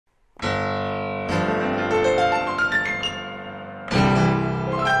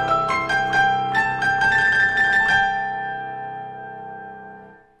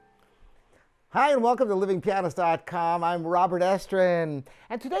Hi, and welcome to livingpianist.com. I'm Robert Estrin,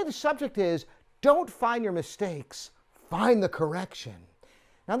 and today the subject is don't find your mistakes, find the correction.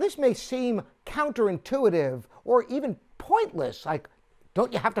 Now, this may seem counterintuitive or even pointless, like,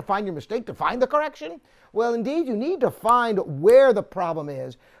 don't you have to find your mistake to find the correction? Well, indeed, you need to find where the problem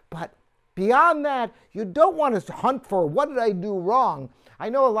is, but beyond that, you don't want to hunt for what did I do wrong. I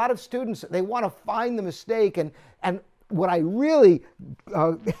know a lot of students, they want to find the mistake, and what I really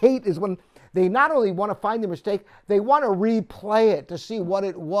hate is when they not only want to find the mistake, they want to replay it to see what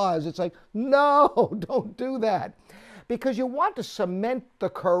it was. It's like, no, don't do that. Because you want to cement the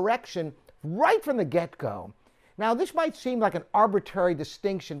correction right from the get-go. Now, this might seem like an arbitrary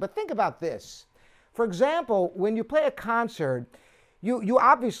distinction, but think about this. For example, when you play a concert, you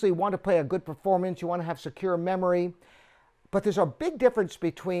obviously want to play a good performance, you want to have secure memory, but there's a big difference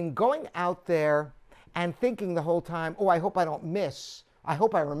between going out there and thinking the whole time, oh, I hope I don't miss. I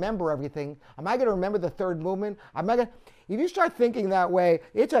hope I remember everything. Am I going to remember the third movement? If you start thinking that way,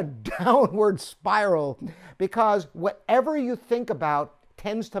 it's a downward spiral because whatever you think about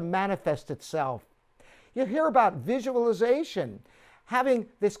tends to manifest itself. You hear about visualization, having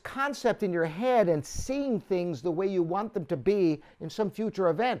this concept in your head and seeing things the way you want them to be in some future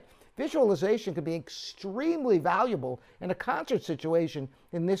event. Visualization can be extremely valuable in a concert situation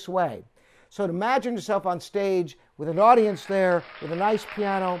in this way. So imagine yourself on stage with an audience there, with a nice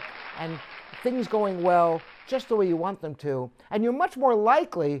piano, and things going well just the way you want them to. And you're much more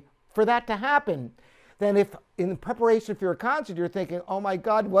likely for that to happen than if in preparation for your concert you're thinking, oh my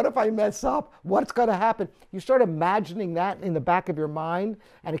God, what if I mess up? What's going to happen? You start imagining that in the back of your mind,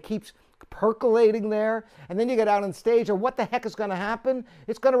 and it keeps percolating there. And then you get out on stage, and what the heck is going to happen?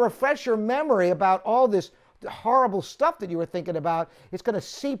 It's going to refresh your memory about all this horrible stuff that you were thinking about. It's going to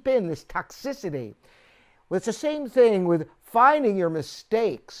seep in, this toxicity. Well, it's the same thing with finding your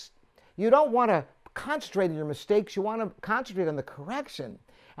mistakes. You don't want to concentrate on your mistakes. You want to concentrate on the correction.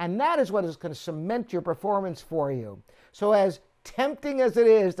 And that is what is going to cement your performance for you. So as tempting as it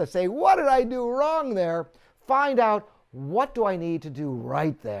is to say, what did I do wrong there? Find out, what do I need to do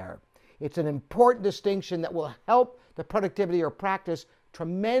right there? It's an important distinction that will help the productivity or practice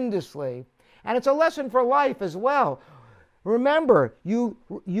tremendously. And it's a lesson for life as well. Remember, you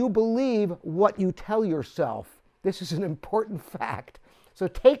believe what you tell yourself. This is an important fact. So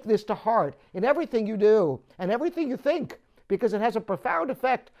take this to heart in everything you do and everything you think, because it has a profound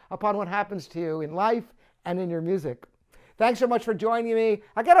effect upon what happens to you in life and in your music. Thanks so much for joining me.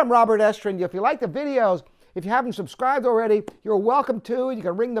 Again, I'm Robert Estrin. If you like the videos, if you haven't subscribed already, you're welcome to. You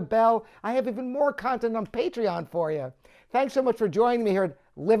can ring the bell. I have even more content on Patreon for you. Thanks so much for joining me here at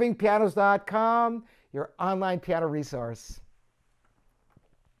livingpianist.com, your online piano resource.